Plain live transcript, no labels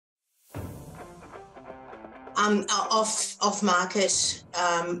Off market,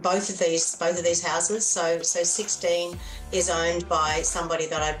 both of these houses. So 16 is owned by somebody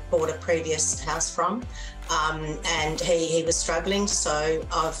that I bought a previous house from, and he was struggling, so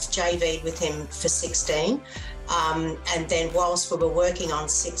I've JV'd with him for 16. And then whilst we were working on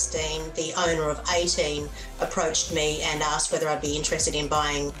 16, the owner of 18 approached me and asked whether I'd be interested in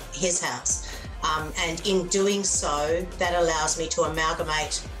buying his house. And in doing so, that allows me to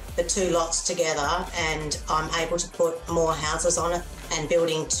amalgamate the two lots together, and I'm able to put more houses on it and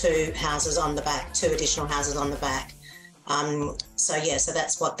building two houses on the back, two additional houses on the back. So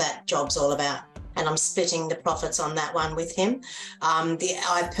that's what that job's all about. And I'm splitting the profits on that one with him.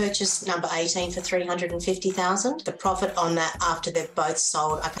 I purchased number 18 for $350,000. The profit on that after they've both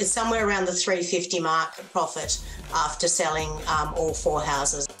sold is somewhere around the $350 mark profit after selling all four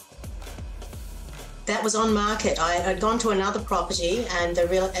houses. That was on market. I had gone to another property and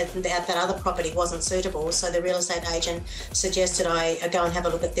that other property wasn't suitable, so the real estate agent suggested I go and have a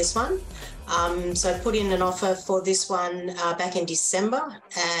look at this one. So I put in an offer for this one back in December,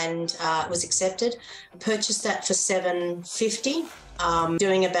 and it was accepted. Purchased that for $750,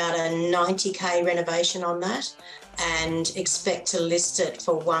 doing about a $90K renovation on that, and expect to list it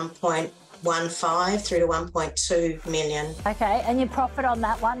for 1.15 through to 1.2 million. Okay, and your profit on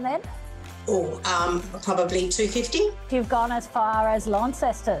that one then? Probably 250. You've gone as far as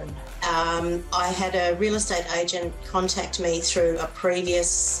Launceston. I had a real estate agent contact me through a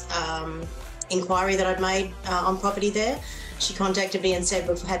previous inquiry that I'd made on property there. She contacted me and said,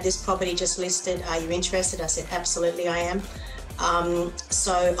 we've had this property just listed. Are you interested? I said, absolutely I am.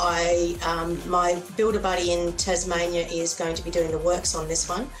 So my builder buddy in Tasmania is going to be doing the works on this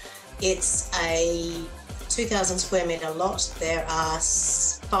one. It's a 2,000 square metre lot. There are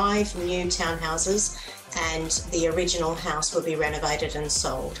 5 new townhouses, and the original house will be renovated and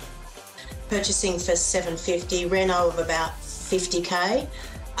sold. Purchasing for $750, reno of about $50K.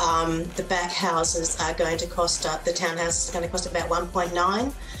 The back houses are going to cost, the townhouses are going to cost about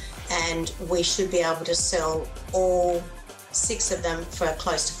 1.9, and we should be able to sell all 6 of them for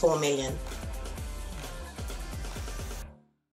close to $4 million.